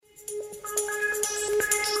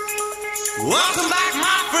Welcome back,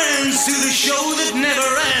 my friends, to the show that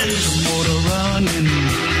never ends. Motor running,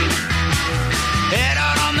 head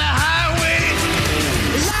out on the highway.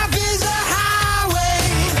 Life is a highway.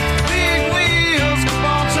 Big wheels keep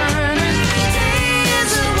on turning. Day is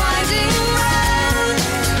a winding road.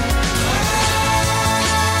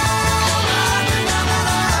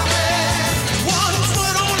 One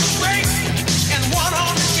foot on the brake and one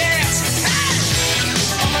on the gas.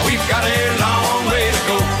 Hey! We've got a long way to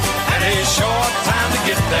go. A short time to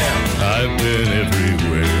get there. I've been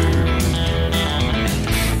everywhere.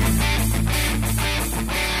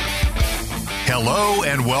 Hello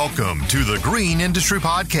and welcome to the Green Industry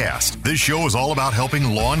Podcast. This show is all about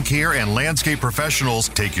helping lawn care and landscape professionals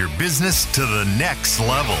take your business to the next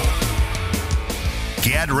level.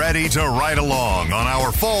 Get ready to ride along on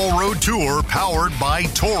our fall road tour powered by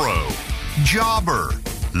Toro, Jobber,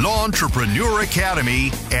 Lawntrepreneur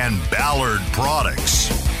Academy, and Ballard Products.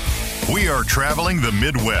 We are traveling the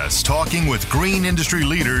Midwest, talking with green industry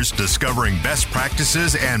leaders, discovering best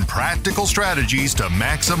practices and practical strategies to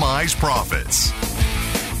maximize profits.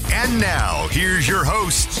 And now, here's your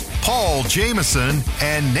hosts, Paul Jameson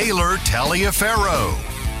and Naylor Taliaferro.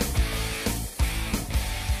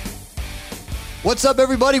 What's up,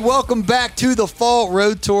 everybody? Welcome back to the Fall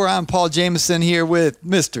Road Tour. I'm Paul Jameson here with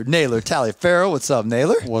Mr. Naylor Taliaferro. What's up,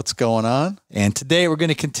 Naylor? What's going on? And today we're going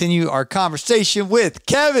to continue our conversation with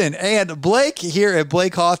Kevin and Blake here at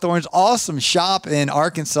Blake Hawthorne's awesome shop in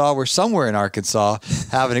Arkansas. We're somewhere in Arkansas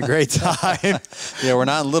having a great time. Yeah, we're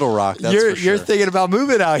not in Little Rock, that's you're, for sure. You're thinking about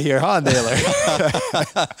moving out here, huh, Naylor?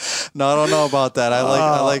 No, I don't know about that.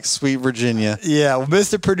 I like sweet Virginia. Yeah, well,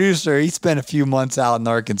 Mr. Producer, he spent a few months out in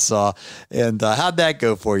Arkansas. And how'd that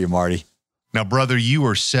go for you, Marty? Now, brother, you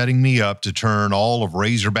are setting me up to turn all of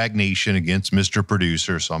Razorback Nation against Mr.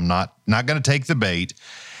 Producer, so I'm not going to take the bait.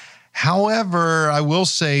 However, I will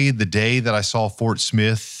say the day that I saw Fort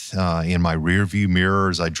Smith in my rearview mirror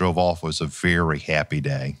as I drove off was a very happy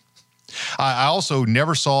day. I also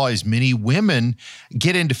never saw as many women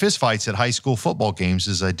get into fistfights at high school football games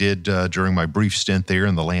as I did during my brief stint there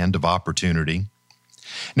in the land of opportunity.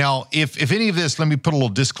 Now, if any of this, let me put a little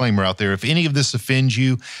disclaimer out there. If any of this offends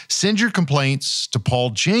you, send your complaints to Paul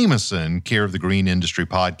Jameson, care of the Green Industry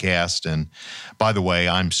Podcast. And by the way,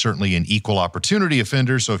 I'm certainly an equal opportunity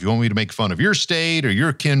offender. So if you want me to make fun of your state or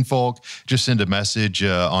your kinfolk, just send a message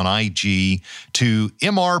on IG to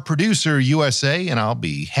MR Producer USA, and I'll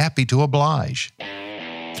be happy to oblige.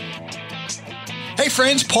 Hey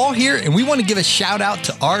friends, Paul here, and we want to give a shout out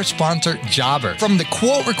to our sponsor, Jobber. From the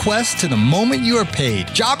quote request to the moment you are paid,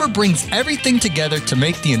 Jobber brings everything together to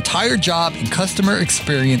make the entire job and customer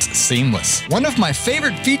experience seamless. One of my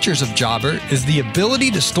favorite features of Jobber is the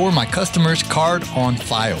ability to store my customer's card on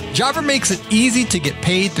file. Jobber makes it easy to get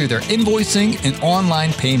paid through their invoicing and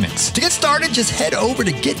online payments. To get started, just head over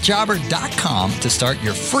to getjobber.com to start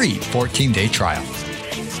your free 14-day trial.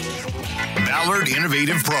 Ballard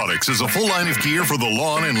Innovative Products is a full line of gear for the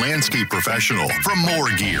lawn and landscape professional. From mower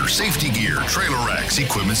gear, safety gear, trailer racks,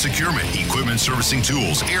 equipment securement, equipment servicing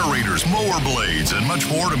tools, aerators, mower blades, and much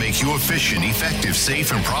more to make you efficient, effective,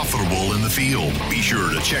 safe, and profitable in the field. Be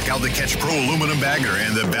sure to check out the Catch Pro aluminum bagger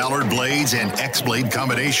and the Ballard blades and X-Blade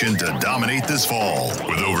combination to dominate this fall.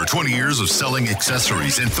 With over 20 years of selling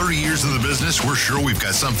accessories and 30 years in the business, we're sure we've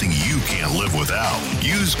got something you can't live without.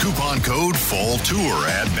 Use coupon code FALLTOUR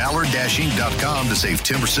at ballard-inc.com to save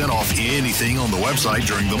 10% off anything on the website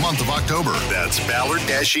during the month of October. That's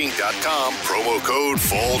ballard-inc.com, promo code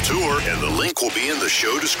FALLTOUR, and the link will be in the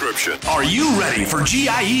show description. Are you ready for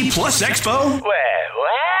GIE Plus Expo? What?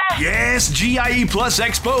 Yes, GIE Plus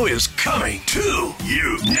Expo is coming to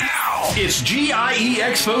you now. It's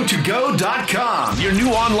GIEExpo2go.com, your new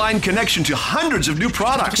online connection to hundreds of new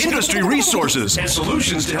products, industry resources, and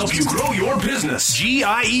solutions to help you grow your business.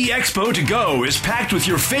 GIE Expo to Go is packed with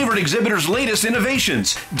your favorite exhibitors' latest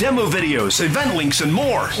innovations, demo videos, event links, and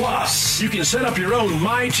more. Plus, you can set up your own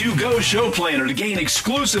My2Go show planner to gain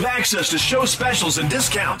exclusive access to show specials and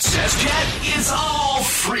discounts. Test yet? It's all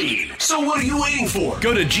free. So what are you waiting for?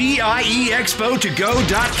 Go to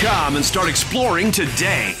GIEExpo2go.com and start exploring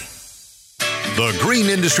today. The Green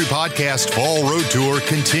Industry Podcast Fall Road Tour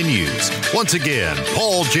continues. Once again,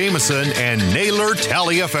 Paul Jameson and Naylor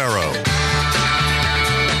Taliaferro.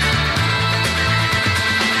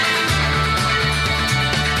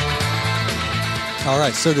 All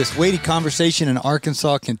right, so this weighty conversation in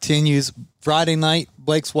Arkansas continues. Friday night,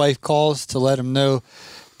 Blake's wife calls to let him know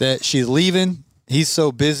that she's leaving. He's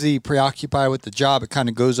so busy, preoccupied with the job, it kind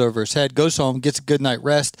of goes over his head. Goes home, gets a good night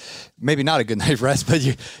rest. Maybe not a good night rest, but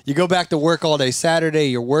you go back to work all day Saturday,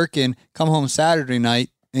 you're working, come home Saturday night,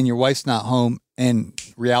 and your wife's not home, and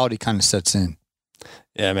reality kind of sets in.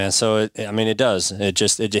 Yeah, man. So it does.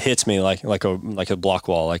 It hits me like a block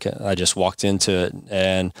wall. Like I just walked into it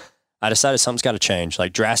and I decided something's got to change.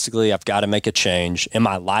 Like drastically, I've got to make a change in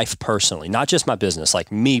my life personally, not just my business,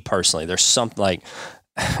 like me personally. There's something like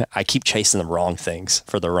I keep chasing the wrong things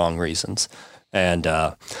for the wrong reasons. And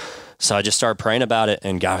so I just started praying about it,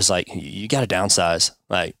 and God was like, you got to downsize.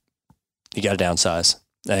 Like, you got to downsize.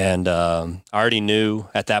 And I already knew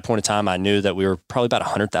at that point in time, I knew that we were probably about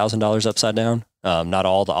 $100,000 upside down. Not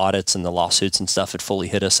all the audits and the lawsuits and stuff had fully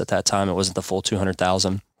hit us at that time. It wasn't the full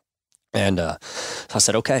 200,000. And so I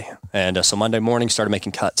said, okay. And so Monday morning, started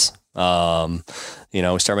making cuts. We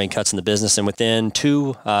started making cuts in the business, and within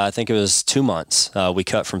I think it was 2 months, we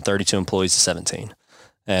cut from 32 employees to 17,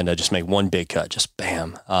 and just made one big cut, just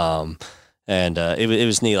bam. It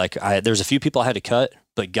was neat. Like there's a few people I had to cut,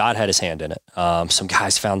 but God had his hand in it. Some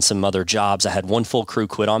guys found some other jobs. I had one full crew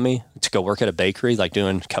quit on me to go work at a bakery, like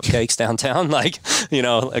doing cupcakes downtown, like,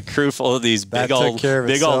 a crew full of these big old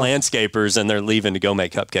landscapers, and they're leaving to go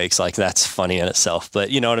make cupcakes. Like that's funny in itself, but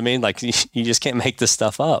you know what I mean? Like you just can't make this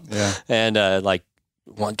stuff up. Yeah. And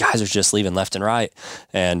guys are just leaving left and right,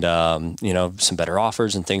 and some better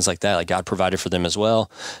offers and things like that. Like God provided for them as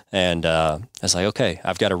well. And I was like, okay,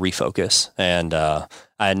 I've got to refocus. And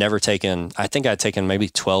I think I'd taken maybe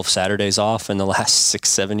 12 Saturdays off in the last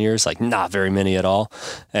 6-7 years, like not very many at all.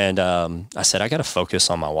 And I said, I got to focus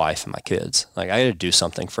on my wife and my kids. Like I got to do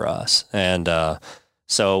something for us. And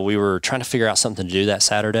so we were trying to figure out something to do that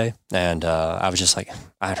Saturday. And I was just like,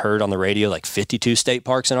 I'd heard on the radio, like 52 state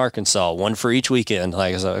parks in Arkansas, one for each weekend.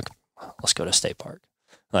 Like I was like, let's go to a state park.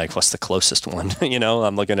 Like, what's the closest one?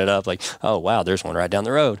 I'm looking it up like, oh, wow, there's one right down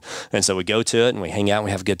the road. And so we go to it and we hang out and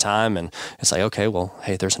we have a good time. And it's like, okay, well,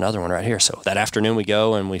 hey, there's another one right here. So that afternoon we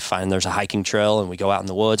go and we find there's a hiking trail, and we go out in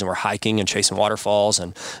the woods and we're hiking and chasing waterfalls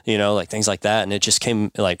and, like things like that. And it just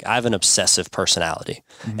came like, I have an obsessive personality.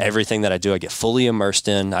 Mm-hmm. Everything that I do, I get fully immersed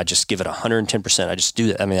in. I just give it 110%. I just do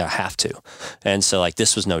that. I mean, I have to. And so like,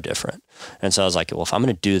 this was no different. And so I was like, well, if I'm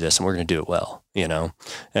going to do this, and we're going to do it well,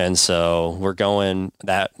 And so we're going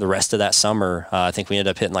the rest of that summer. I think we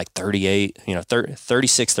ended up hitting like 38,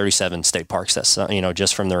 36, 37 state parks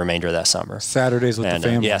just from the remainder of that summer. Saturdays with the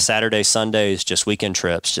family. Saturdays, Sundays, just weekend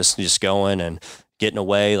trips, just going and getting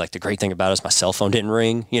away. Like the great thing about it is my cell phone didn't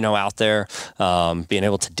ring, out there, being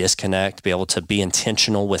able to disconnect, be able to be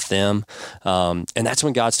intentional with them. And that's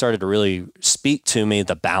when God started to really speak to me,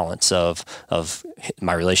 the balance of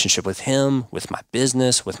my relationship with him, with my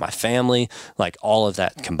business, with my family, like all of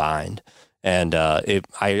that combined. And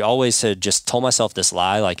I always had just told myself this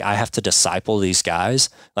lie, like I have to disciple these guys.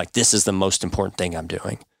 Like this is the most important thing I'm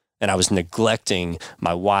doing. And I was neglecting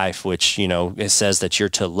my wife, which, it says that you're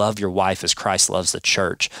to love your wife as Christ loves the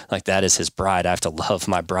church. Like that is his bride. I have to love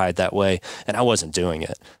my bride that way. And I wasn't doing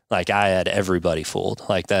it. Like I had everybody fooled.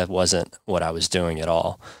 Like that wasn't what I was doing at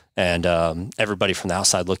all. And everybody from the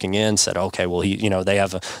outside looking in said, okay, well, they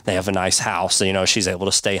have a nice house. She's able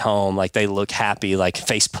to stay home. Like they look happy. Like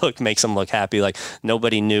Facebook makes them look happy. Like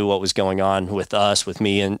nobody knew what was going on with us, with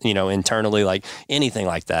me, and internally, like anything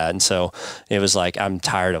like that. And so it was like, I'm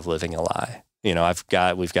tired of living a lie.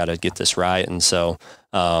 We've got to get this right. And so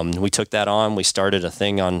we took that on. We started a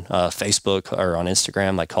thing on Facebook or on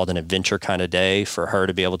Instagram, like called an adventure kind of day, for her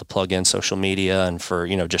to be able to plug in social media and for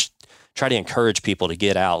just try to encourage people to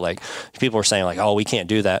get out. Like people were saying like, oh, we can't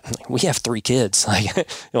do that. Like, we have 3 kids. Like,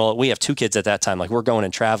 well, we have 2 kids at that time. Like we're going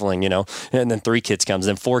and traveling, and then 3 kids comes,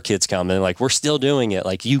 then 4 kids come, and like, we're still doing it.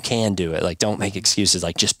 Like you can do it. Like, don't make excuses.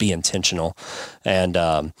 Like just be intentional. And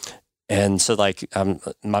so like,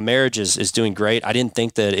 my marriage is doing great. I didn't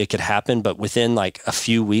think that it could happen, but within like a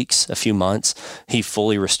few weeks, a few months, he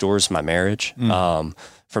fully restores my marriage,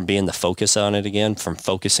 from being the focus on it again, from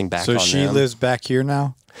focusing back on them. So she lives back here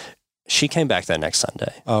now? She came back that next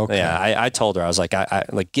Sunday. Oh, okay. Yeah, I told her, I was like, I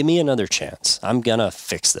like, give me another chance. I'm going to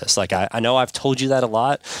fix this. Like, I know I've told you that a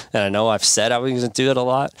lot, and I know I've said I was going to do it a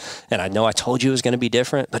lot, and I know I told you it was going to be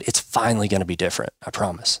different, but it's finally going to be different. I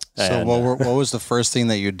promise. So what was the first thing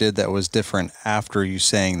that you did that was different after you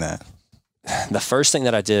saying that? The first thing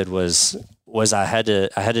that I did was I had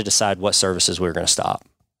to decide what services we were going to stop,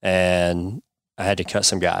 and I had to cut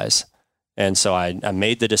some guys. And so I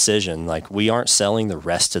made the decision, like, we aren't selling the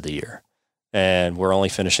rest of the year, and we're only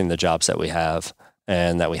finishing the jobs that we have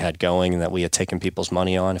and that we had going and that we had taken people's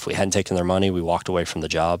money on. If we hadn't taken their money, we walked away from the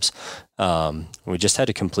jobs. We just had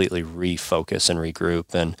to completely refocus and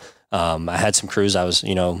regroup. And I had some crews some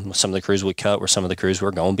of the crews we cut were some of the crews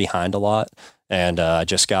were going behind a lot. And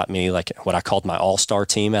just got me like what I called my all-star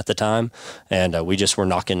team at the time. And we just were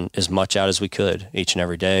knocking as much out as we could each and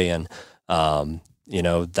every day. And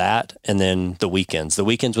that, and then the weekends. The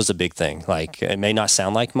weekends was a big thing. Like, it may not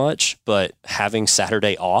sound like much, but having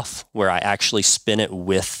Saturday off where I actually spent it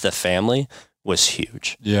with the family was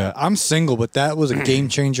huge. Yeah, I'm single, but that was a game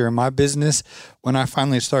changer in my business. When I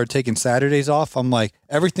finally started taking Saturdays off, I'm like,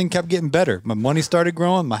 everything kept getting better. My money started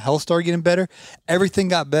growing. My health started getting better. Everything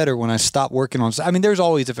got better when I stopped working on. I mean, there's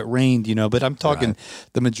always if it rained, but I'm talking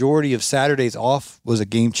the majority of Saturdays off was a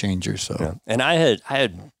game changer. So, yeah. And I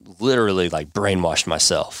had literally like brainwashed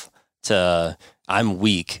myself to I'm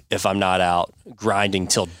weak if I'm not out grinding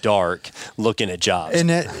till dark looking at jobs. And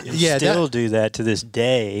still do that to this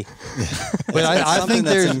day. But I think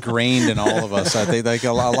that's there's ingrained in all of us. I think like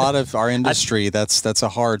a lot of our industry, that's a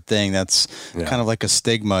hard thing. That's kind of like a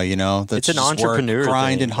stigma, That's it's an just entrepreneur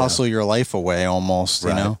grind thing, and hustle your life away almost,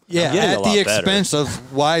 Yeah, getting at a the lot expense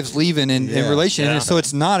of wives leaving in relation. Yeah. And so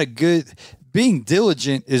it's not a good. Being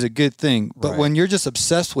diligent is a good thing, but when you're just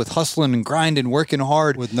obsessed with hustling and grinding, working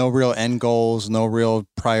hard, with no real end goals, no real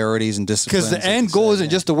priorities and disciplines. because the end goal isn't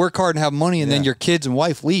just to work hard and have money and then your kids and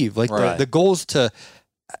wife leave. Like the goal is to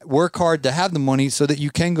work hard to have the money so that you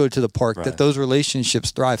can go to the park, that those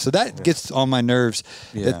relationships thrive. So that gets on my nerves.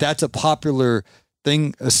 That's a popular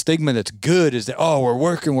thing, a stigma that's good is that, we're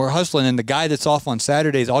working, we're hustling. And the guy that's off on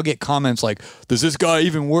Saturdays, I'll get comments like, does this guy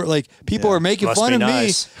even work? Like people are making Must fun be of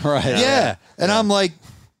nice. me. Right. Yeah. And I'm like,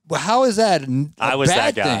 well, how is that I was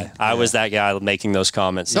that bad guy. thing? I was that guy making those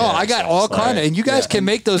comments. No, I got all kind of, and you guys can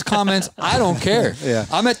make those comments. I don't care.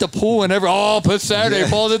 I'm at the pool whenever, put Saturday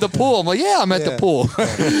balls at the pool. I'm like, I'm at the pool.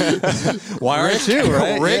 Why aren't you,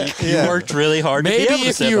 right? Rick, You worked really hard. maybe to be able to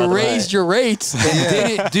if step you out the raised way. your rates and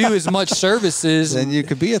didn't do as much services, Then you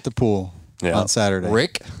could be at the pool on Saturday.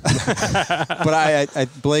 Rick. But I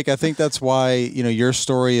Blake, I think that's why, your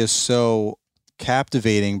story is so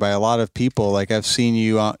captivating by a lot of people. Like I've seen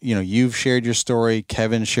you, you've shared your story.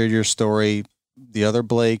 Kevin shared your story. The other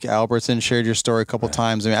Blake Albertson shared your story a couple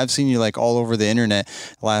times. I mean, I've seen you like all over the internet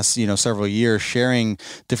last, several years sharing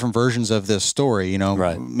different versions of this story,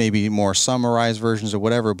 maybe more summarized versions or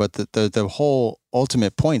whatever, but the whole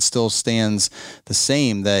ultimate point still stands the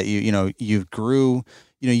same, that you grew.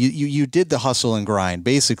 You did the hustle and grind,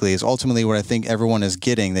 basically, is ultimately what I think everyone is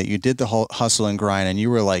getting, that you did the whole hustle and grind, and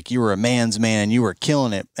you were a man's man, and you were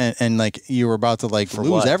killing it, and like you were about to lose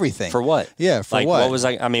what? everything. For what? Yeah, for like, what? What was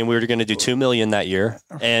I mean, we were going to do 2 million that year,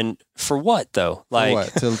 and for what though?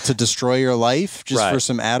 Like for what? To destroy your life just for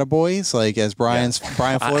some attaboys, like as Brian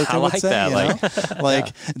Fullerton I would like say, that.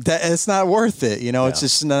 like that. It's not worth it. It's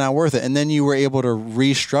just not worth it. And then you were able to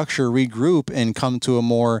restructure, regroup, and come to a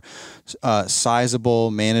more sizable,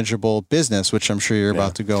 manageable business, which I'm sure you're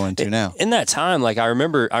about to go into now. In that time, like I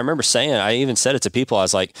remember saying, I even said it to people. I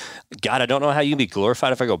was like, God, I don't know how you can be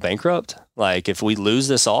glorified if I go bankrupt. Like if we lose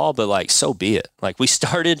this all, but like, so be it. Like we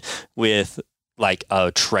started with like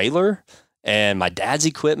a trailer and my dad's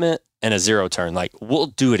equipment and a zero turn. Like we'll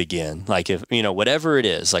do it again. Like if, whatever it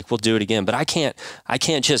is, like we'll do it again, but I can't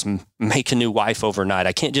just make a new wife overnight.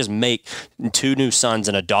 I can't just make 2 new sons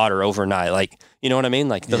and a daughter overnight. Like, you know what I mean?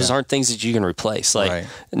 Like those aren't things that you can replace. Like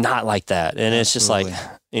not like that. And it's just like,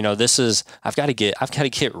 this is, I've got to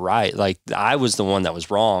get right. Like I was the one that was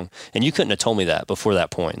wrong, and you couldn't have told me that before that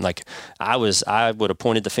point. Like I would have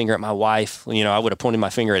pointed the finger at my wife. I would have pointed my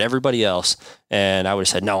finger at everybody else, and I would have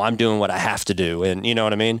said, no, I'm doing what I have to do. And you know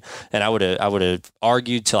what I mean? And I would have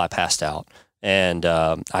argued till I passed out. And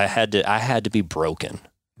I had to be broken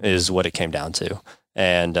is what it came down to.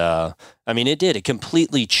 And it did. It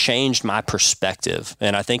completely changed my perspective,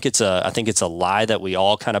 and I think it's a lie that we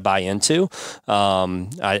all kind of buy into.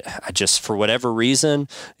 I just, for whatever reason,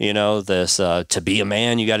 this to be a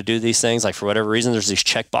man, you got to do these things. Like for whatever reason, there's these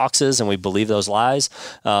check boxes, and we believe those lies.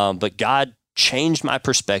 But God changed my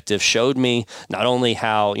perspective, showed me not only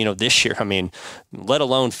how this year. Let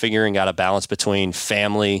alone figuring out a balance between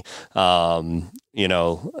family.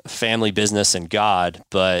 Family, business, and God.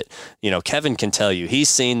 But, Kevin can tell you, he's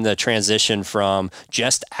seen the transition from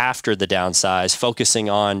just after the downsize, focusing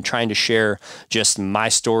on trying to share just my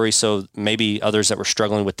story. So maybe others that were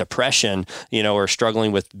struggling with depression, or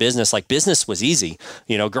struggling with business, like business was easy,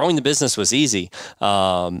 growing the business was easy.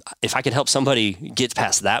 If I could help somebody get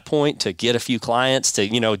past that point, to get a few clients, to,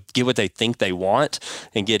 get what they think they want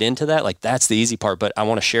and get into that, like that's the easy part. But I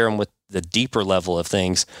want to share them with the deeper level of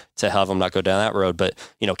things to have them not go down that road. But,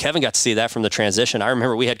 Kevin got to see that from the transition. I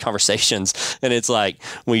remember we had conversations, and it's like,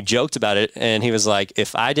 we joked about it, and he was like,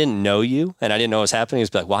 if I didn't know you and I didn't know what was happening, he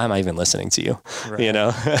was like, why am I even listening to you?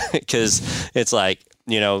 Right. Because it's like,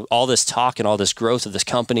 all this talk and all this growth of this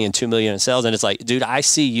company and 2 million in sales. And it's like, dude, I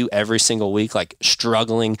see you every single week, like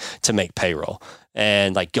struggling to make payroll.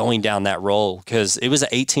 and like going down that role, because it was an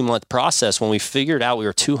 18-month process. When we figured out we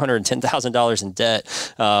were $210,000 in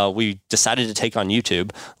debt, we decided to take on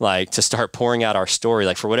YouTube, like to start pouring out our story.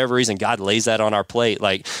 Like for whatever reason, God lays that on our plate.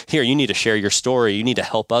 Like, here, you need to share your story. You need to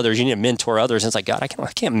help others. You need to mentor others. And it's like, God, I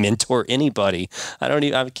can't mentor anybody. I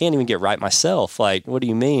can't even get right myself. Like, what do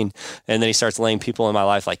you mean? And then he starts laying people in my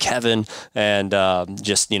life like Kevin and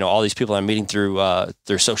just, all these people I'm meeting through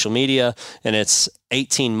social media. And it's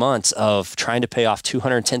 18 months of trying to pay off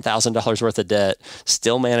 $210,000 worth of debt,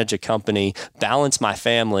 still manage a company, balance my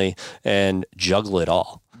family, and juggle it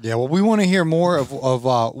all. Yeah, well, we want to hear more of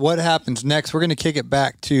what happens next. We're going to kick it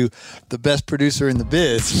back to the best producer in the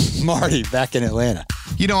biz, Marty, back in Atlanta.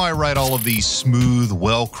 I write all of these smooth,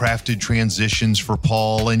 well-crafted transitions for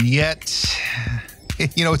Paul, and yet,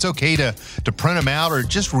 it's okay to print them out or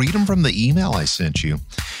just read them from the email I sent you.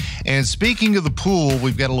 And speaking of the pool,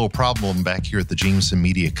 we've got a little problem back here at the Jameson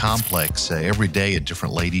Media Complex. Every day a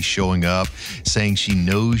different lady showing up saying she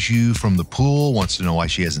knows you from the pool, wants to know why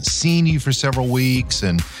she hasn't seen you for several weeks.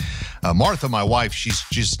 And Martha, my wife, she's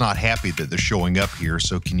just not happy that they're showing up here.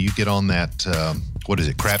 So can you get on that,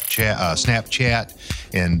 Snapchat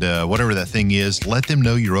and whatever that thing is, let them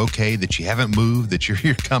know you're okay, that you haven't moved, that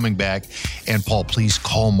you're coming back. And Paul, please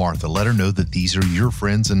call Martha. Let her know that these are your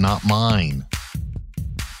friends and not mine.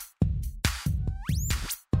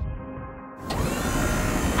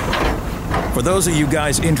 For those of you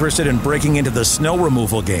guys interested in breaking into the snow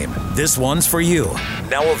removal game, this one's for you.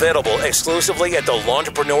 Now available exclusively at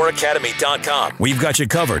thelawnpreneuracademy.com. We've got you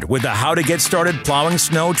covered with the How to Get Started Plowing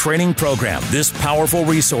Snow training program. This powerful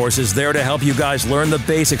resource is there to help you guys learn the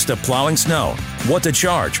basics to plowing snow, what to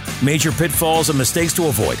charge, major pitfalls and mistakes to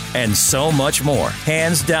avoid, and so much more.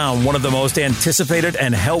 Hands down, one of the most anticipated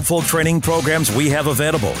and helpful training programs we have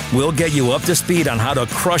available. We'll get you up to speed on how to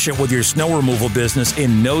crush it with your snow removal business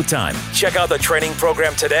in no time. Check out the training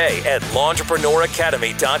program today at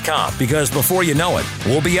lawnpreneuracademy.com, because before you know it,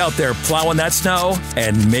 we'll be out there plowing that snow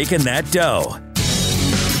and making that dough.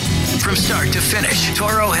 From start to finish,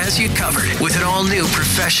 Toro has you covered with an all-new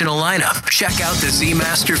professional lineup. Check out the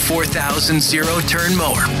Z-Master 4000 zero-turn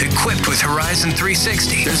mower, equipped with Horizon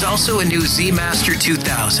 360. There's also a new Z-Master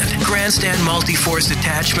 2000, grandstand multi-force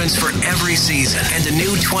attachments for every season, and a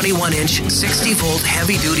new 21-inch, 60-volt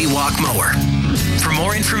heavy-duty walk mower. For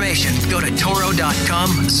more information, go to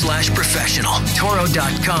toro.com/professional.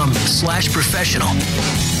 Toro.com/professional.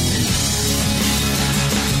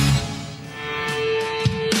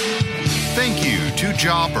 Thank you to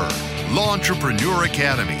Jobber, Lawntrepreneur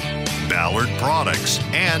Academy, Ballard Products,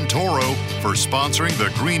 and Toro for sponsoring the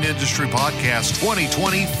Green Industry Podcast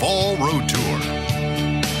 2020 Fall Road Tour.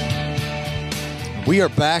 We are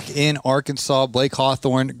back in Arkansas. Blake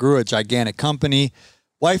Hawthorne grew a gigantic company.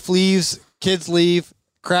 Wife leaves, kids leave,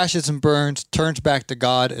 crashes and burns, turns back to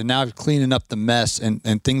God, and now cleaning up the mess,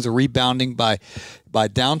 and things are rebounding by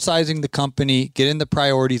downsizing the company, getting the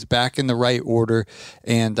priorities back in the right order,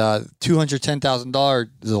 and $210,000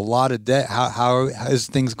 is a lot of debt. How is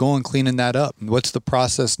things going cleaning that up? And what's the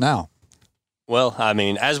process now? Well, I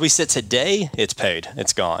mean, as we sit today, it's paid.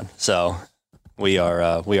 It's gone. So we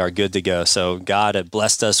are good to go. So God had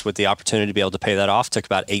blessed us with the opportunity to be able to pay that off. It took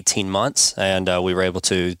about 18 months, and we were able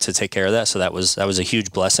to take care of that. So that was a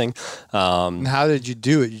huge blessing. And how did you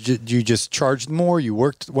do it? You just charged more? You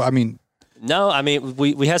worked? Well, I mean. No, I mean,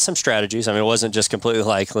 we had some strategies. I mean, it wasn't just completely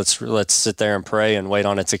like, let's sit there and pray and wait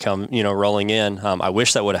on it to come, rolling in. I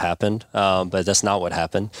wish that would have happened, but that's not what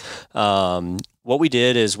happened. What we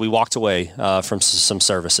did is we walked away from some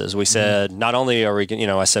services. We said, not only are we,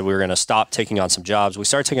 I said we were going to stop taking on some jobs. We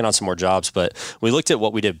started taking on some more jobs, but we looked at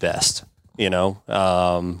what we did best. We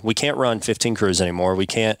can't run 15 crews anymore. We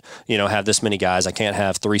can't, have this many guys. I can't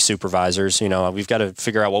have 3 supervisors. We've got to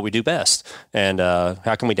figure out what we do best, and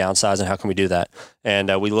how can we downsize, and how can we do that?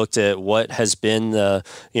 And we looked at what has been the,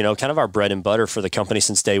 kind of our bread and butter for the company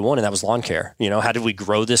since day one, and that was lawn care. How did we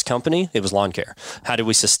grow this company? It was lawn care. How did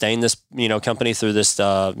we sustain this, company through this,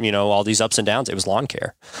 all these ups and downs? It was lawn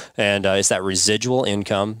care. And it's that residual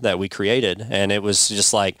income that we created. And it was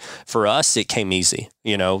just like, for us, it came easy,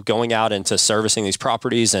 going out into servicing these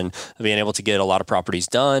properties and being able to get a lot of properties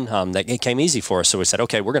done. That it came easy for us. So we said,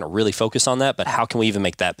 okay, we're going to really focus on that, but how can we even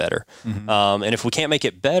make that better? Mm-hmm. And if we can't make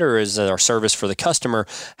it better as our service for the customer,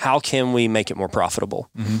 how can we make it more profitable?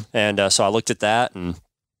 Mm-hmm. And so I looked at that, and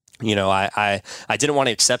I didn't want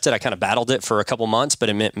to accept it. I kind of battled it for a couple months, but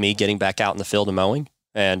it meant me getting back out in the field and mowing.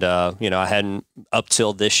 And, I hadn't, up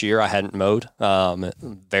till this year, I hadn't mowed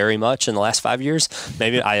very much in the last 5 years.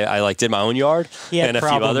 Maybe I did my own yard and a few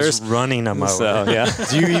others. Running a mower. So, yeah.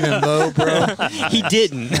 Do you even mow, bro? He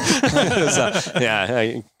didn't.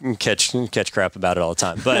 I catch crap about it all the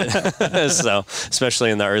time. But so,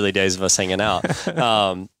 especially in the early days of us hanging out.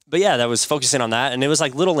 But yeah, that was focusing on that. And it was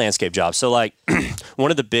like little landscape jobs. So like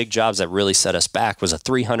one of the big jobs that really set us back was a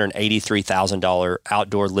 $383,000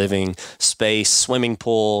 outdoor living space, swimming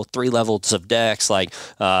pool, 3 levels of decks, like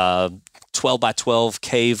 12 by 12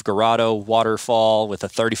 cave grotto waterfall with a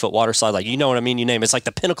 30-foot water slide. Like, you know what I mean? You name it. It's like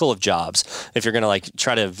the pinnacle of jobs. If you're going to like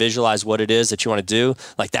try to visualize what it is that you want to do,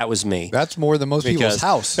 like that was me. That's more than most people's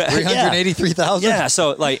house. 383,000. Yeah.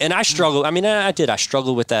 So like, and I struggled. I mean, I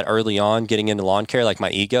struggle with that early on getting into lawn care, like my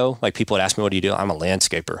ego. Like people would ask me, what do you do? I'm a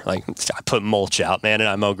landscaper. Like I put mulch out, man, and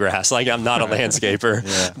I mow grass. Like I'm not a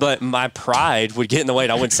landscaper, but my pride would get in the way.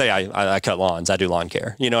 And I wouldn't say I cut lawns. I do lawn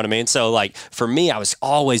care. You know what I mean? So like for me, I was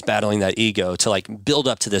always battling that ego to like build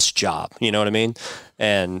up to this job. You know what I mean?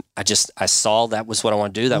 And I saw that was what I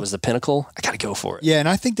want to do. That was the pinnacle. I got to go for it. Yeah. And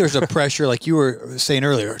I think there's a pressure, like you were saying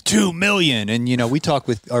earlier, 2 million. And, we talked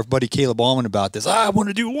with our buddy Caleb Allman about this. I want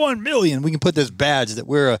to do 1 million. We can put this badge that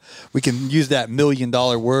we can use that $1 million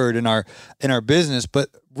word in our business. But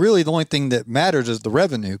really the only thing that matters is the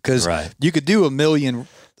revenue. Cause you could do 1 million,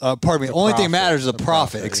 pardon me. The only thing that matters is the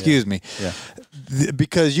profit, excuse me. Yeah.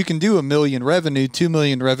 Because you can do 1 million revenue, 2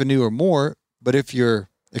 million revenue or more. But if your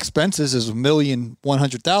expenses is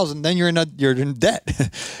 $1,100,000, then you're in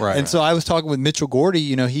debt. Right. And so I was talking with Mitchell Gordy.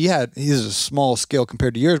 He's a small scale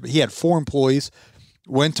compared to yours, but he had 4 employees.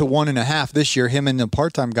 Went to 1.5 this year, him and the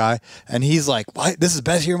part-time guy, and he's like, this is the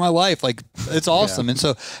best year of my life. Like, it's awesome. And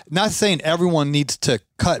so, not saying everyone needs to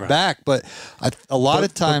cut back, but a lot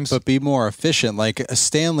of times, but be more efficient. Like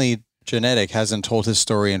Stanley Genetic hasn't told his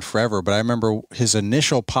story in forever, but I remember his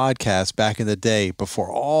initial podcast back in the day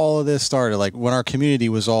before all of this started, like when our community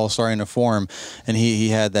was all starting to form, and he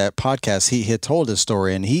had that podcast, he had told his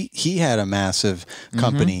story, and he had a massive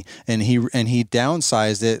company, and he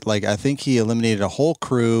downsized it. Like I think he eliminated a whole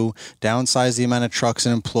crew, downsized the amount of trucks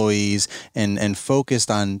and employees, and focused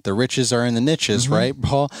on the riches are in the niches, right,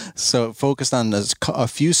 Paul? So focused on a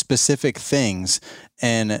few specific things.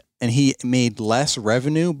 And he made less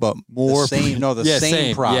revenue, but more same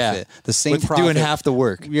profit. Yeah. The same with profit. Doing half the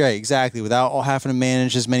work. Yeah, exactly. Without having to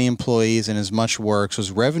manage as many employees and as much work. So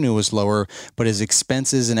his revenue was lower, but his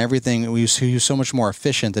expenses and everything, he was so much more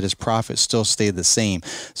efficient that his profit still stayed the same.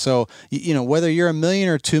 So, whether you're 1 million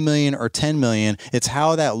or 2 million or 10 million, it's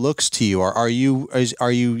how that looks to you. Are you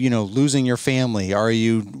losing your family? Are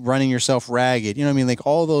you running yourself ragged? You know what I mean? Like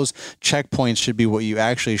all those checkpoints should be what you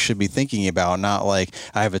actually should be thinking about, not like,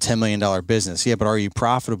 I have a $10 million business. Yeah, but are you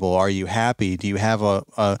profitable? Are you happy? Do you have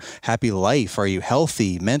a happy life? Are you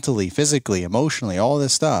healthy mentally, physically, emotionally, all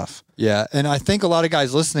this stuff? Yeah, and I think a lot of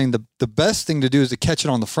guys listening, the best thing to do is to catch it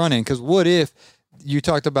on the front end, because what if you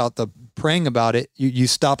talked about the praying about it, you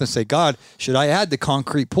stop and say, God, should I add the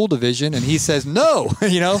concrete pool division? And he says, no, but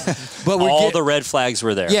the red flags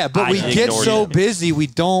were there. Yeah, but we get so busy, we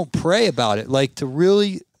don't pray about it. Like to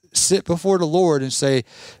really sit before the Lord and say,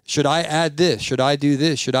 should I add this? Should I do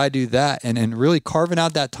this? Should I do that? And really carving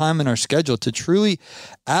out that time in our schedule to truly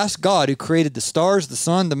ask God, who created the stars, the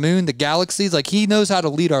sun, the moon, the galaxies, like he knows how to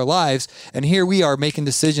lead our lives. And here we are making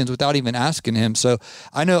decisions without even asking him. So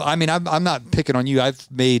I'm not picking on you.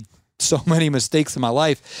 I've made so many mistakes in my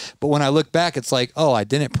life, but when I look back, it's like, oh, I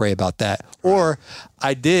didn't pray about that. Or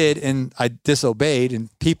I did, and I disobeyed, and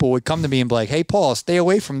people would come to me and be like, hey, Paul, stay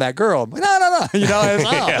away from that girl. I'm like,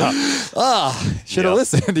 no. Should have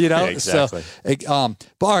listened, Yeah, exactly. So,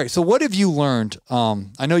 but all right, so what have you learned?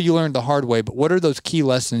 I know you learned the hard way, but what are those key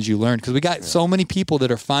lessons you learned? Because we got so many people that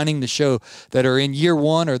are finding the show that are in year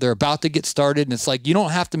 1 or they're about to get started, and it's like, you don't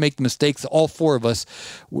have to make the mistakes. All 4 of us,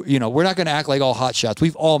 we're not going to act like all hot shots.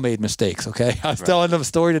 We've all made mistakes, okay? I was telling them a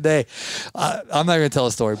story today. I'm not going to tell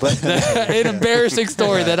a story, but an embarrassing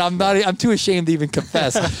story that I'm too ashamed to even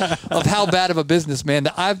confess of how bad of a businessman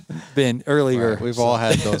that I've been earlier. Right. We've all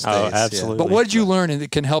had those days. Absolutely. But what did you learn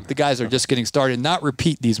that can help the guys that are just getting started not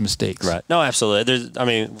repeat these mistakes? Right. No,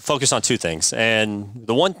 absolutely. Focus on 2 things. And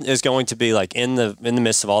the one is going to be like in the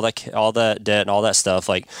midst of all that debt and all that stuff,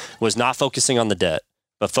 like was not focusing on the debt,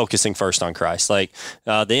 but focusing first on Christ. Like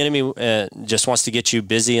the enemy just wants to get you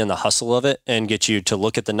busy in the hustle of it and get you to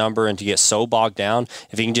look at the number and to get so bogged down.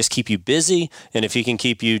 If he can just keep you busy and if he can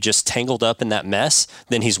keep you just tangled up in that mess,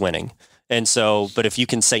 then he's winning. And so, but if you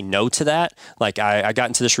can say no to that, like I got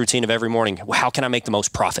into this routine of every morning, how can I make the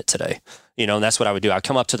most profit today? You know, and that's what I would do. I'd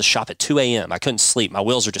come up to the shop at 2 a.m. I couldn't sleep. My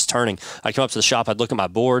wheels are just turning. I'd come up to the shop. I'd look at my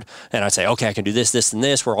board and I'd say, okay, I can do this, this, and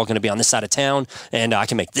this. We're all going to be on this side of town and I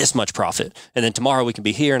can make this much profit. And then tomorrow we can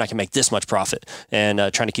be here and I can make this much profit. And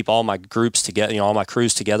trying to keep all my groups together, you know, all my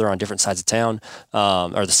crews together on different sides of town,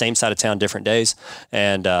 or the same side of town, different days.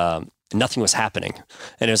 And, nothing was happening.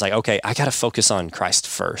 And it was like, okay, I got to focus on Christ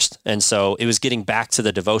first. And so it was getting back to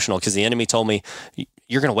the devotional, because the enemy told me,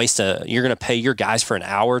 you're going to pay your guys for an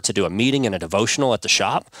hour to do a meeting and a devotional at the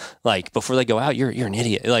shop. Like before they go out, you're an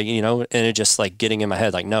idiot. Like, you know, and it just like getting in my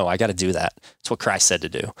head, like, no, I got to do that. It's what Christ said to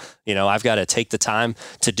do. You know, I've got to take the time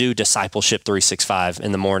to do discipleship 365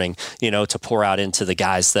 in the morning, you know, to pour out into the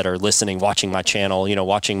guys that are listening, watching my channel, you know,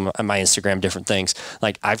 watching my Instagram, different things.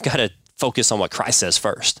 Like I've got to focus on what Christ says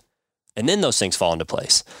first. And then those things fall into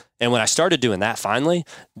place. And when I started doing that finally,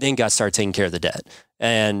 then God started taking care of the debt.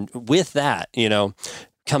 And with that, you know,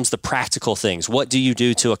 comes the practical things. What do you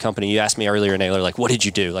do to a company? You asked me earlier, Naylor, like, what did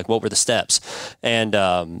you do? Like, what were the steps? And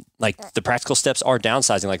like the practical steps are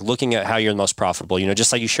downsizing, like looking at how you're the most profitable. You know,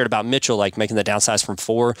 just like you shared about Mitchell, like making the downsize from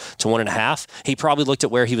 4 to 1.5. He probably looked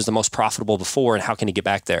at where he was the most profitable before and how can he get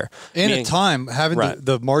back there. And at time, having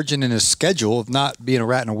the margin in his schedule of not being a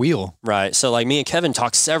rat in a wheel. Right. So like me and Kevin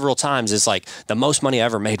talked several times. It's like the most money I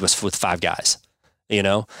ever made was with 5 guys. You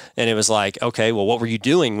know, and it was like, okay, well, what were you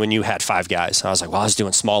doing when you had 5 guys? And I was like, well, I was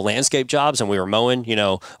doing small landscape jobs and we were mowing, you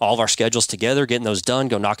know, all of our schedules together, getting those done,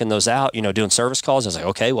 go knocking those out, you know, doing service calls. I was like,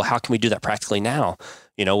 okay, well, how can we do that practically now?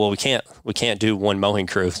 You know, well, we can't do 1 mowing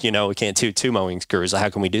crew, you know, we can't do 2 mowing crews. How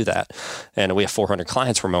can we do that? And we have 400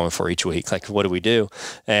 clients we're mowing for each week. Like, what do we do?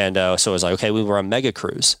 And so it was like, okay, we run mega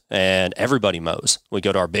crews and everybody mows. We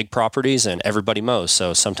go to our big properties and everybody mows.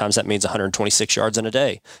 So sometimes that means 126 yards in a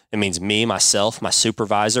day. It means me, myself, my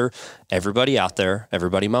supervisor, everybody out there,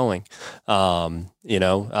 everybody mowing.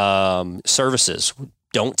 Services.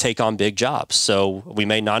 Don't take on big jobs. So we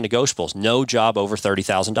made non-negotiables, no job over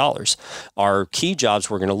 $30,000. Our key jobs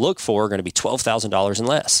we're going to look for are going to be $12,000 and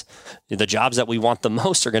less. The jobs that we want the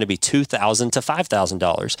most are going to be $2,000 to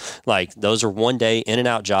 $5,000. Like those are 1 day in and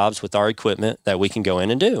out jobs with our equipment that we can go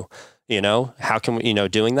in and do. You know, how can we, you know,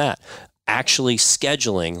 doing that? Actually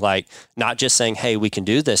scheduling, like not just saying, hey, we can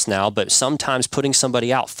do this now, but sometimes putting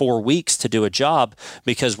somebody out 4 weeks to do a job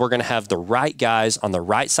because we're going to have the right guys on the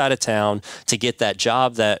right side of town to get that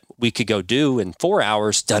job that we could go do in 4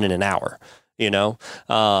 hours done in an hour. You know,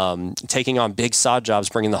 taking on big sod jobs,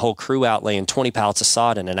 bringing the whole crew out, laying 20 pallets of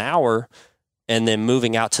sod in an hour, and then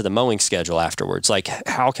moving out to the mowing schedule afterwards. Like,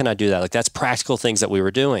 how can I do that? Like, that's practical things that we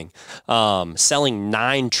were doing. Selling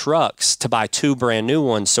 9 trucks to buy 2 brand new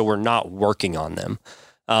ones so we're not working on them.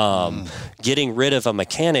 Getting rid of a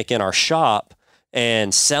mechanic in our shop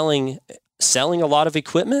and selling a lot of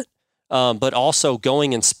equipment, but also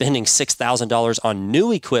going and spending $6,000 on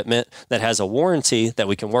new equipment that has a warranty that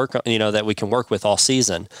we can work on, you know, that we can work with all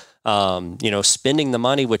season. Spending the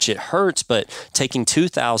money, which it hurts, but taking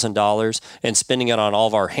 $2,000 and spending it on all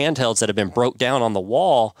of our handhelds that have been broke down on the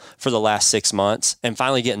wall for the last 6 months and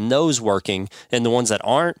finally getting those working, and the ones that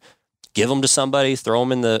aren't, give them to somebody, throw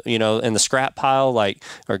them in the scrap pile,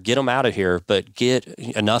 or get them out of here, but get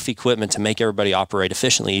enough equipment to make everybody operate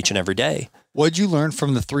efficiently each and every day. What'd you learn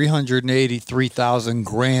from the 383,000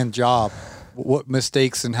 grand job? What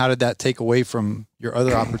mistakes and how did that take away from your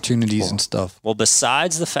other opportunities and stuff? Well,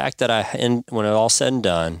 besides the fact that when it all said and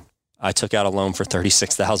done, I took out a loan for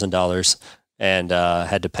 $36,000 and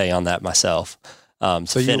had to pay on that myself.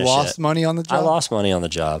 So you lost money on the job? I lost money on the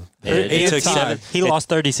job. He lost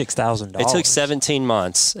 $36,000. It took 17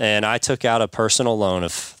 months, and I took out a personal loan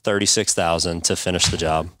of $36,000 to finish the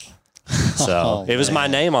job. So it was my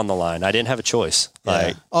name on the line. I didn't have a choice.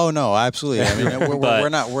 Yeah. Oh no, absolutely. I mean, we're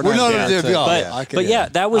not. But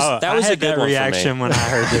that was a good one reaction for me. When I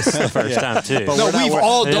heard this the first time too. But we've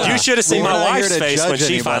all done. You should have seen my wife's face when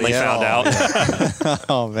she finally found out.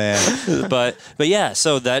 Oh man. But yeah,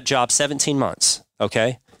 so that job, 17 months.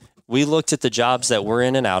 Okay. We looked at the jobs that we're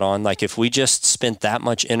in and out on. Like if we just spent that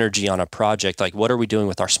much energy on a project, like what are we doing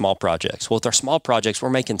with our small projects? Well, with our small projects, we're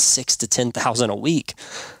making $6,000 to $10,000 a week.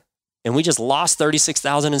 And we just lost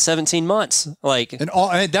 $36,000 in 17 months.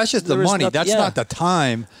 And that's just the money. That's not the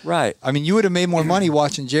time. Right. I mean, you would have made more money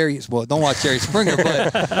watching don't watch Jerry Springer,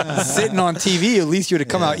 but sitting on TV, at least you would have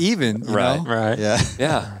come out even. You know? Right. Yeah.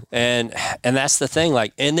 Yeah. And that's the thing.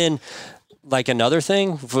 And then another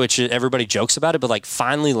thing, which everybody jokes about it, but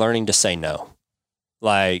finally learning to say no.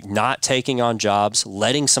 Not taking on jobs,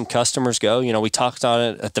 letting some customers go. You know, we talked on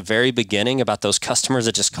it at the very beginning about those customers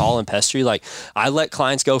that just call and pester you. I let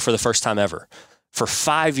clients go for the first time ever. For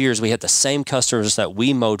 5 years, we had the same customers that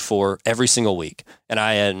we mowed for every single week. And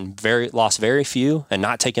I had lost very few and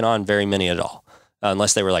not taken on very many at all,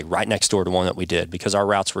 unless they were like right next door to one that we did, because our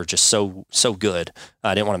routes were just so good.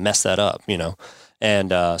 I didn't want to mess that up, And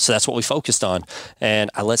so that's what we focused on.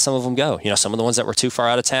 And I let some of them go, some of the ones that were too far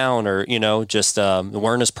out of town or, just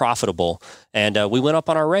weren't as profitable. And we went up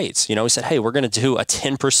on our rates. We said, hey, we're going to do a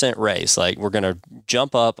 10% raise. Like, we're going to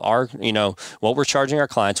jump up our, what we're charging our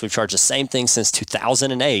clients. We've charged the same thing since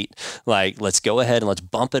 2008. Like, let's go ahead and let's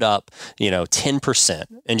bump it up, 10%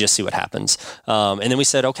 and just see what happens. And then we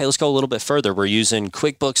said, okay, let's go a little bit further. We're using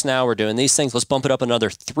QuickBooks now. We're doing these things. Let's bump it up another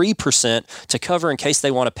 3% to cover in case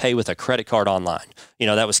they want to pay with a credit card online.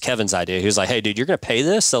 That was Kevin's idea. He was like, hey, dude, you're going to pay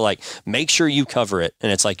this. So like, make sure you cover it.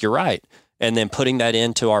 And it's like, you're right. And then putting that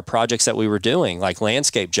into our projects that we were doing, like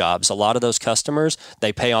landscape jobs, a lot of those customers,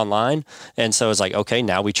 they pay online. And so it's like, okay,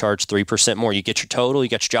 now we charge 3% more. You get your total, you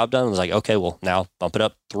get your job done. It was like, okay, well, now bump it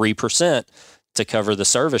up 3% to cover the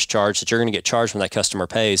service charge that you're going to get charged when that customer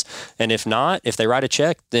pays. And if not, if they write a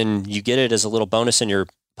check, then you get it as a little bonus in your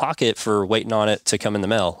pocket for waiting on it to come in the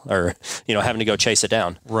mail or, having to go chase it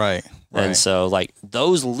down. Right. And so like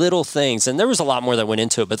those little things, and there was a lot more that went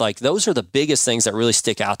into it, but like those are the biggest things that really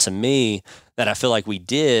stick out to me that I feel like we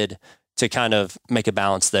did to kind of make a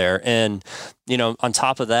balance there. And, on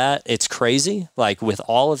top of that, it's crazy. Like with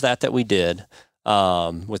all of that we did,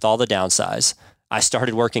 with all the downsize, I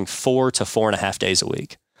started working 4 to 4.5 days a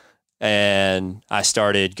week. And I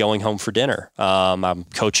started going home for dinner. I'm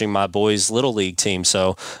coaching my boys' little league team.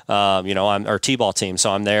 So, I'm our T-ball team. So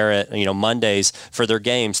I'm there at, Mondays for their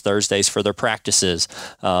games, Thursdays for their practices.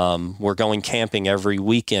 We're going camping every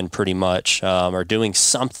weekend pretty much, or doing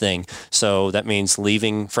something. So that means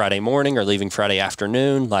leaving Friday morning or leaving Friday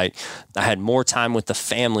afternoon. Like I had more time with the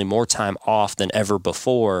family, more time off than ever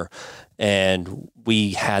before. And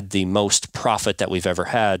we had the most profit that we've ever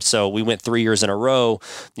had. So we went 3 years in a row,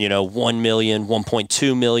 1 million,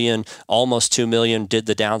 1.2 million, almost 2 million, did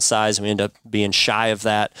the downsize. We ended up being shy of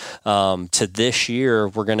that. To this year,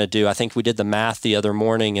 we're going to do, I think we did the math the other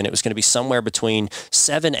morning, and it was going to be somewhere between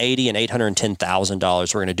 $780,000 and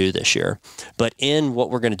 $810,000 we're going to do this year. But in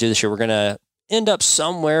what we're going to do this year, we're going to end up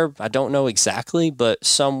somewhere, I don't know exactly, but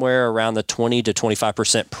somewhere around the 20 to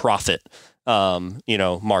 25% profit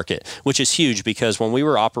market, which is huge because when we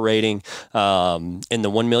were operating in the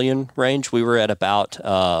 1 million range, we were at about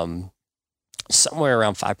somewhere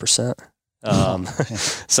around 5%.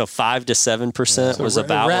 So 5 to 7% was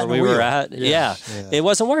about where we were at. Yeah. It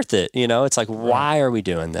wasn't worth it. It's like, why are we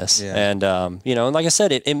doing this? Yeah. And, and like I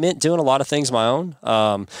said, it meant doing a lot of things my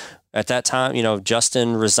own. At that time,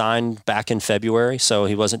 Justin resigned back in February, so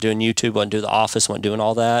he wasn't doing YouTube, wasn't doing The Office, wasn't doing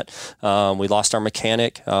all that. We lost our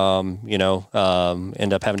mechanic, ended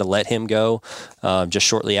up having to let him go just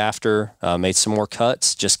shortly after, made some more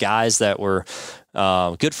cuts, just guys that were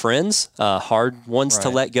good friends, hard ones to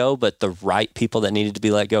let go, but the right people that needed to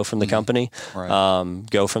be let go from the company,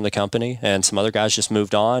 go from the company. And some other guys just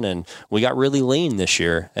moved on, and we got really lean this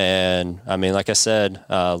year. And I mean, like I said,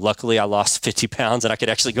 luckily I lost 50 pounds and I could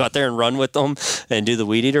actually go out there and run with them and do the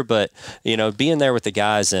weed eater. But, being there with the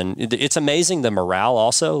guys, and it's amazing the morale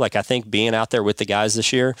also. Like I think being out there with the guys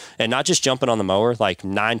this year and not just jumping on the mower, like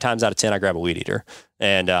 9 times out of 10, I grab a weed eater.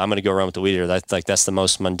 And I'm going to go run with the weed eater. That's the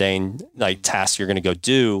most mundane task you're going to go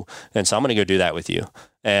do. And so I'm going to go do that with you.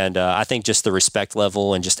 And I think just the respect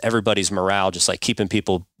level and just everybody's morale, just like keeping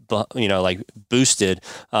people, boosted.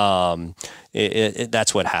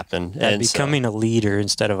 That's what happened. And becoming a leader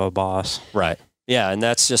instead of a boss. Right. Yeah. And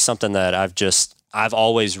that's just something that I've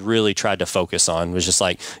always really tried to focus on, was just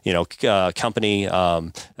like, company,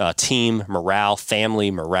 team morale,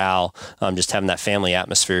 family morale, just having that family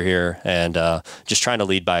atmosphere here and just trying to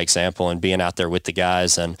lead by example and being out there with the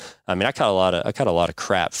guys. And I mean, I caught a lot of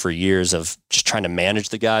crap for years of just trying to manage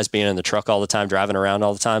the guys, being in the truck all the time, driving around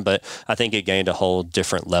all the time. But I think it gained a whole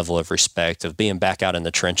different level of respect of being back out in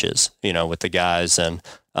the trenches, with the guys. And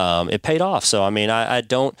it paid off. So, I mean, I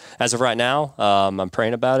don't, as of right now, I'm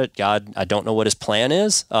praying about it. God, I don't know what his plan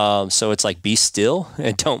is. So it's like, be still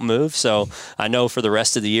and don't move. So I know for the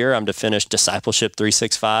rest of the year, I'm to finish Discipleship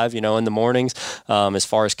 365, in the mornings. As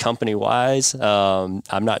far as company wise,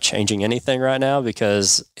 I'm not changing anything right now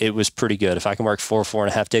because it was pretty good. If I can work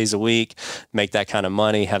 4.5 days a week, make that kind of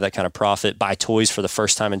money, have that kind of profit, buy toys for the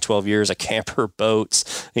first time in 12 years, a camper,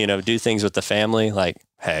 boats, do things with the family, like,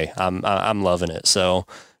 hey, I'm loving it. So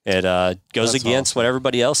it goes That's against awesome. What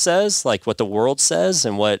everybody else says, like what the world says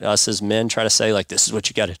and what us as men try to say, like, this is what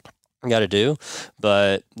you got to do.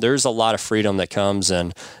 But there's a lot of freedom that comes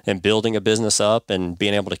in building a business up and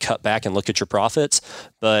being able to cut back and look at your profits.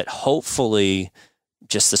 But hopefully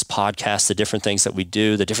just this podcast, the different things that we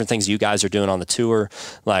do, the different things you guys are doing on the tour,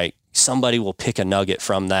 like somebody will pick a nugget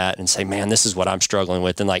from that and say, man, this is what I'm struggling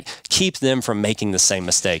with. And like keep them from making the same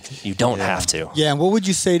mistake. You don't have to. Yeah. And what would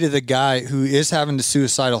you say to the guy who is having the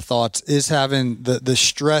suicidal thoughts, is having the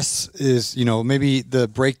stress, is, you know, maybe the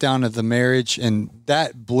breakdown of the marriage, and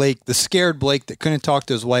that Blake, the scared Blake that couldn't talk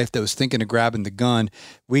to his wife, that was thinking of grabbing the gun.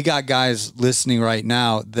 We got guys listening right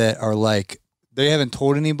now that are like, they haven't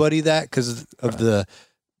told anybody that because of the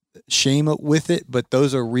shame with it, but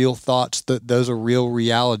those are real thoughts, those are real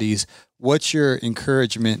realities. What's your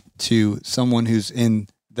encouragement to someone who's in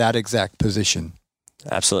that exact position?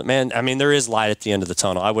 Absolutely, man. I mean, there is light at the end of the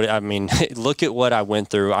tunnel. Look at what I went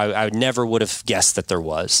through. I never would have guessed that there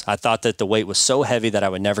was. I thought that the weight was so heavy that I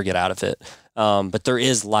would never get out of it. But there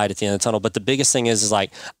is light at the end of the tunnel. But the biggest thing is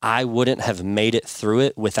like, I wouldn't have made it through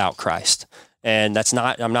it without Christ. And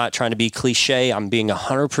I'm not trying to be cliche. I'm being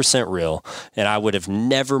 100% real. And I would have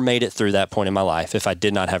never made it through that point in my life if I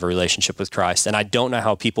did not have a relationship with Christ. And I don't know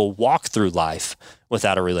how people walk through life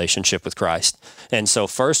without a relationship with Christ. And so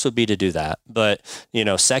first would be to do that. But, you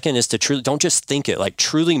know, second is to truly, don't just think it, like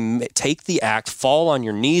truly take the act, fall on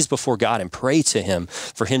your knees before God and pray to him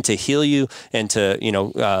for him to heal you and to, you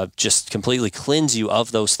know, just completely cleanse you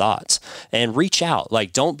of those thoughts, and reach out.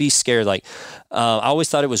 Like, don't be scared. Like, I always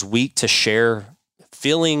thought it was weak to share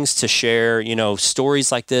feelings, to share, you know,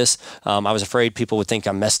 stories like this. I was afraid people would think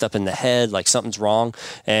I'm messed up in the head, like something's wrong.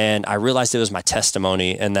 And I realized it was my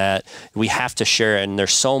testimony, and that we have to share it. And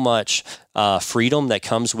there's so much freedom that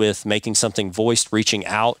comes with making something voiced, reaching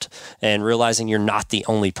out, and realizing you're not the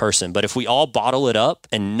only person. But if we all bottle it up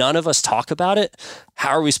and none of us talk about it, how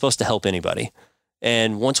are we supposed to help anybody?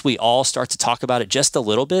 And once we all start to talk about it just a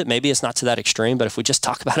little bit, maybe it's not to that extreme, but if we just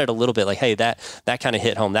talk about it a little bit, like, hey, that kind of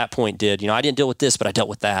hit home, that point did, you know, I didn't deal with this, but I dealt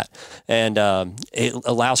with that. And it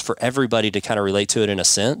allows for everybody to kind of relate to it in a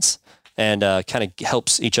sense, and kind of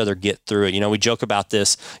helps each other get through it. You know, we joke about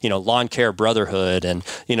this, you know, lawn care brotherhood and,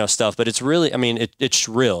 you know, stuff, but it's really, I mean, it's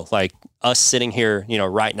real. Like us sitting here, you know,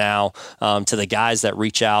 right now, to the guys that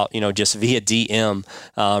reach out, you know, just via DM,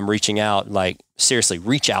 reaching out, like, seriously,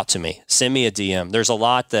 reach out to me, send me a DM. There's a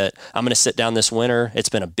lot that I'm going to sit down this winter. It's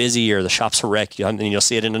been a busy year. The shop's a wreck. And you'll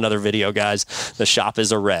see it in another video, guys. The shop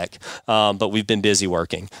is a wreck. But we've been busy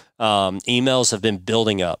working. Emails have been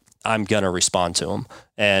building up. I'm going to respond to them,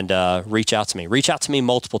 and reach out to me. Reach out to me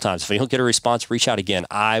multiple times. If you don't get a response, reach out again.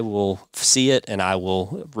 I will see it and I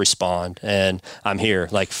will respond, and I'm here,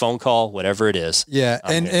 like phone call, whatever it is. Yeah.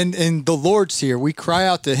 And the Lord's here. We cry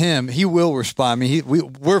out to him. He will respond. I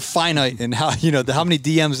mean, we're finite in how, you know, how many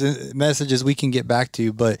DMs and messages we can get back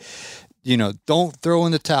to, but you know, don't throw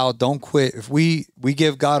in the towel. Don't quit. If we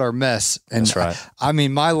give God our mess. And that's right. I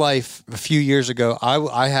mean, my life a few years ago,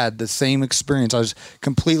 I had the same experience. I was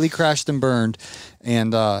completely crashed and burned,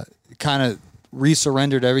 and kind of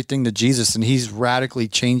resurrendered everything to Jesus, and he's radically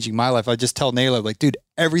changing my life. I just tell Naylor, like, dude,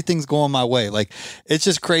 everything's going my way. Like, it's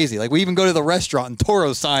just crazy. Like, we even go to the restaurant and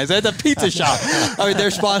Toro signs at the pizza shop. I mean, they're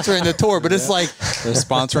sponsoring the tour, but it's like they're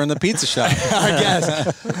sponsoring the pizza shop, I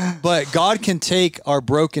guess. But God can take our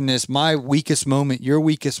brokenness, my weakest moment, your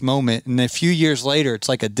weakest moment, and a few years later, it's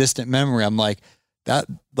like a distant memory. I'm like, that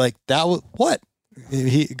was what?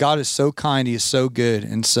 God is so kind. He is so good.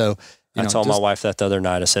 And so, I told my wife that the other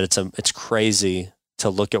night. I said, it's crazy to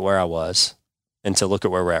look at where I was and to look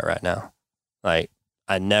at where we're at right now. Like,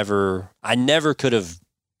 I never could have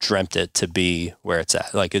dreamt it to be where it's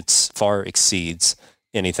at. Like, it's far exceeds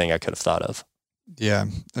anything I could have thought of. Yeah.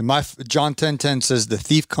 And John 10:10 says the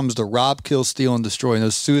thief comes to rob, kill, steal, and destroy. And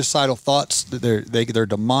those suicidal thoughts, they're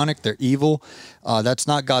demonic, they're evil. That's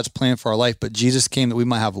not God's plan for our life, but Jesus came that we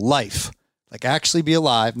might have life. Like, actually be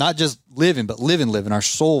alive, not just living, but live our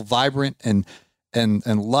soul vibrant and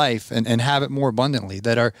life, and have it more abundantly.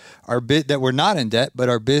 That that we're not in debt, but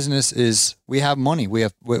our business is, we have money, we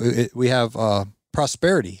have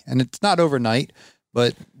prosperity, and it's not overnight,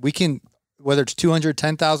 but we can, whether it's $200,000,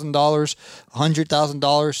 $10,000, $100,000,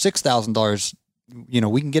 $6,000, you know,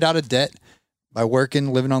 we can get out of debt by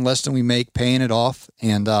working, living on less than we make, paying it off,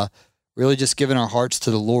 and really just giving our hearts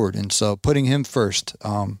to the Lord, and so putting Him first.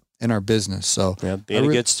 In our business. So yeah, being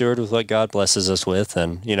a good steward with what God blesses us with.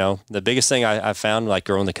 And, you know, the biggest thing I found, like,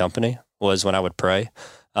 growing the company was when I would pray,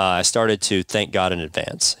 I started to thank God in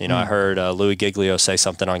advance. You know, I heard Louis Giglio say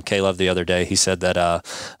something on K-Love the other day. He said that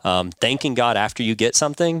thanking God after you get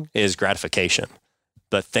something is gratification,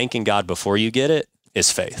 but thanking God before you get it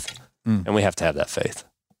is faith. And we have to have that faith.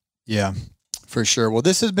 Yeah. For sure. Well,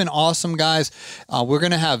 this has been awesome, guys. We're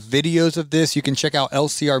going to have videos of this. You can check out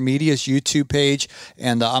LCR Media's YouTube page,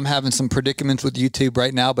 and I'm having some predicaments with YouTube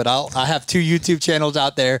right now, but I have 2 YouTube channels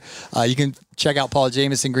out there. You can check out Paul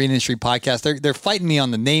Jameson Green Industry Podcast. They're fighting me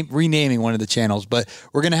on the renaming one of the channels, but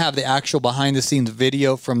we're going to have the actual behind the scenes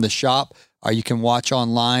video from the shop. You can watch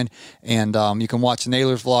online, and you can watch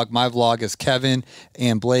Naylor's vlog. My vlog is Kevin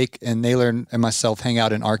and Blake and Naylor and myself hang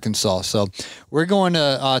out in Arkansas. So we're going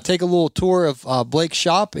to take a little tour of Blake's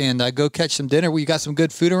shop and go catch some dinner. You got some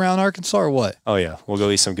good food around Arkansas or what? Oh, yeah. We'll go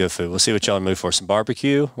eat some good food. We'll see what y'all move for. Some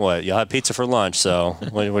barbecue? What? Y'all have pizza for lunch, so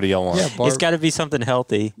what do y'all want? Yeah, It's got to be something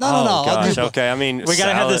healthy. No. Gosh, okay. I mean, We got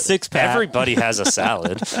to have the six-pack. Everybody has a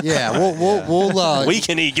salad. Yeah, we'll We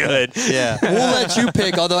can eat good. Yeah. we'll let you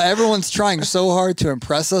pick, although everyone's trying so hard to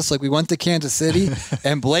impress us. Like, we went to Kansas City,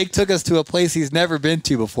 and Blake took us to a place he's never been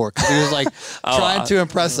to before because he was like trying to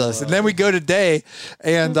impress us. And then we go today,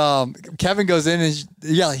 and Kevin goes in, and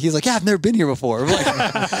he's like, I've never been here before. We're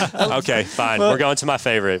like, Okay, fine. We're going to my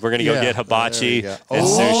favorite. We're going to go get hibachi and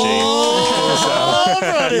sushi.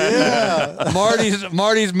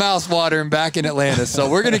 Marty's mouth's watering back in Atlanta. So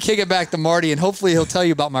we're going to kick it back to Marty, and hopefully he'll tell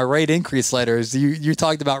you about my rate increase letters. You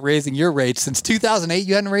talked about raising your rates. Since 2008,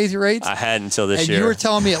 you hadn't raised your rates? I hadn't until this year. You were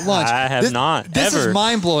telling me at lunch. I have not. This ever. is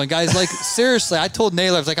mind blowing, guys. Like, seriously, I told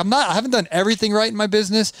Naylor, I was like, I haven't done everything right in my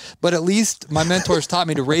business, but at least my mentors taught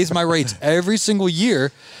me to raise my rates every single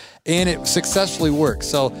year, and it successfully works.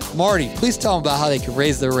 So, Marty, please tell them about how they can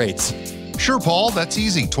raise their rates. Sure, Paul, that's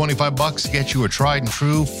easy. $25 to get you a tried and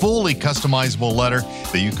true, fully customizable letter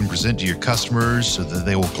that you can present to your customers so that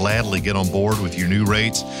they will gladly get on board with your new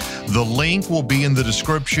rates. The link will be in the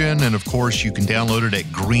description, and of course, you can download it at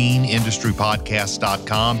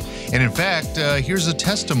greenindustrypodcast.com. And in fact, here's a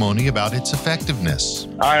testimony about its effectiveness.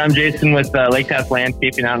 All right, I'm Jason with Lake Taft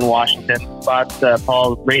Landscaping out in Washington. Bought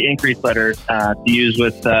Paul's rate increase letter to use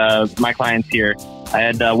with my clients here. I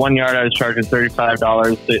had 1 yard. I was charging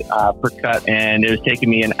 $35 per cut, and it was taking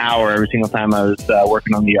me an hour every single time I was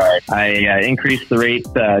working on the yard. I increased the rate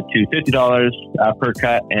to $50 per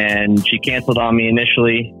cut, and she canceled on me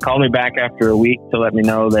initially, called me back after a week to let me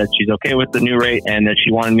know that she's okay with the new rate and that she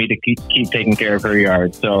wanted me to keep taking care of her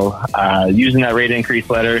yard. So using that rate increase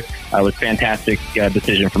letter was a fantastic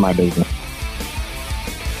decision for my business.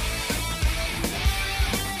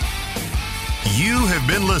 You have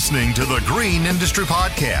been listening to the Green Industry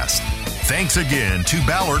Podcast. Thanks again to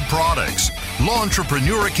Ballard Products,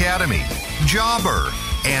 Lawntrepreneur Academy, Jobber,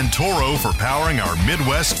 and Toro for powering our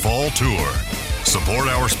Midwest Fall Tour. Support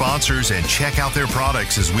our sponsors and check out their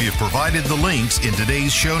products as we have provided the links in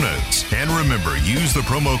today's show notes. And remember, use the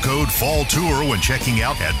promo code Fall Tour when checking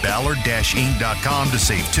out at ballard-inc.com to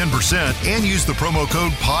save 10%, and use the promo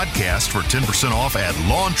code podcast for 10% off at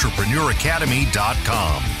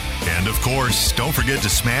lawntrepreneur-academy.com. And of course, don't forget to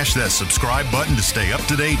smash that subscribe button to stay up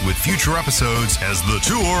to date with future episodes as the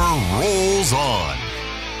tour rolls on.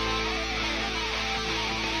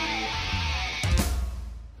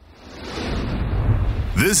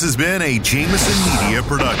 This has been a Jameson Media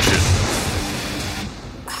production.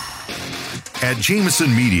 At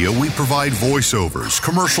Jameson Media, we provide voiceovers,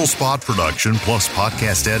 commercial spot production, plus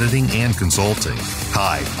podcast editing and consulting.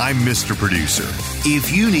 Hi, I'm Mr. Producer.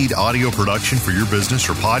 If you need audio production for your business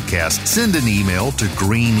or podcast, send an email to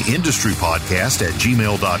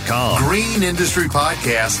greenindustrypodcast@gmail.com.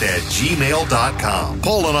 greenindustrypodcast@gmail.com.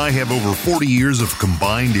 Paul and I have over 40 years of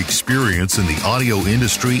combined experience in the audio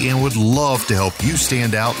industry and would love to help you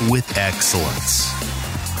stand out with excellence.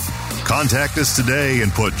 Contact us today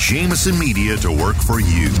and put Jameson Media to work for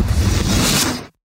you.